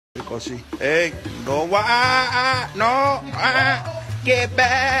Oh, see. Hey, no, no, get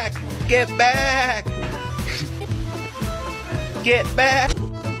back, get back, get back.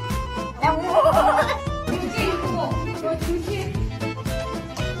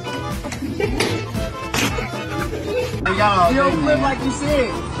 You don't flip like you said.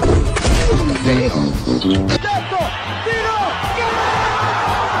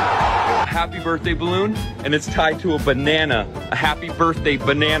 Happy birthday balloon, and it's tied to a banana. A happy birthday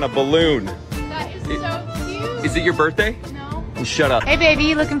banana balloon. That is so cute. Is it your birthday? No. Then shut up. Hey baby,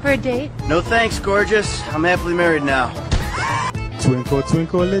 you looking for a date? No thanks, gorgeous. I'm happily married now. Twinkle,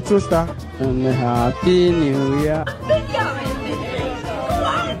 twinkle, little star. And a happy new year. Come on,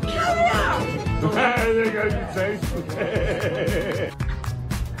 come on.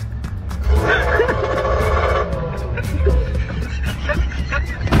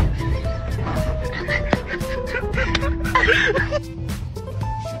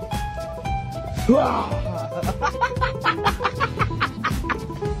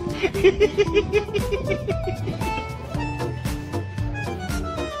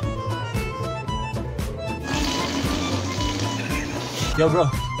 Yo, bro,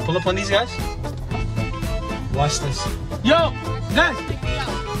 pull up on these guys. Watch this. Yo, guys!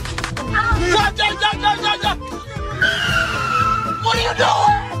 Stop! What are you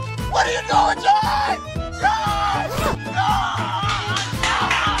doing? What are you doing, John? John!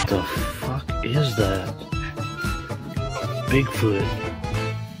 What the fuck is that? Bigfoot.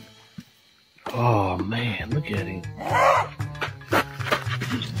 Oh man, look at him.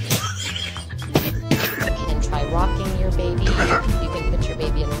 You can try rocking your baby. You can put your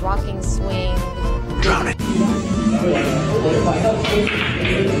baby in a rocking swing. Drown it.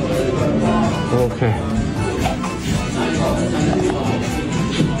 Okay.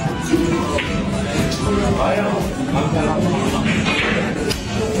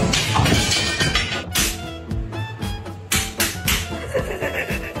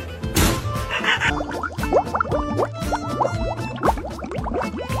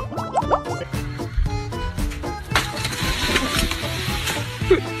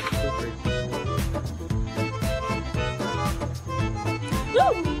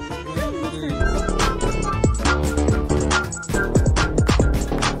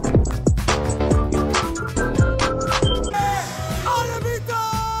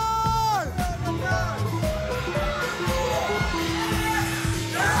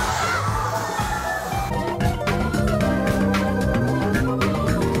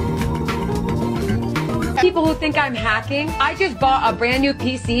 People who think I'm hacking, I just bought a brand new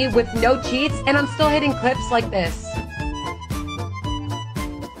PC with no cheats and I'm still hitting clips like this.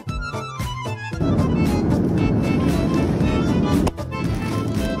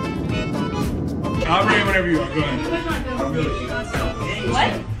 I'll bring it whenever you want. Go ahead.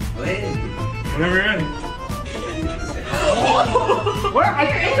 What? Whenever you're ready.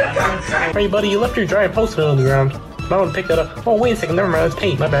 Hey buddy, you left your giant poster on the ground. I want to pick that up. Oh wait a second, never mind, it's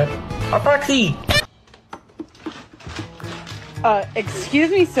paint, my bad. Proxy! Excuse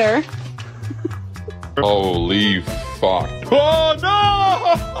me, sir. Holy fuck. Oh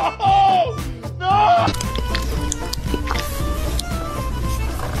no!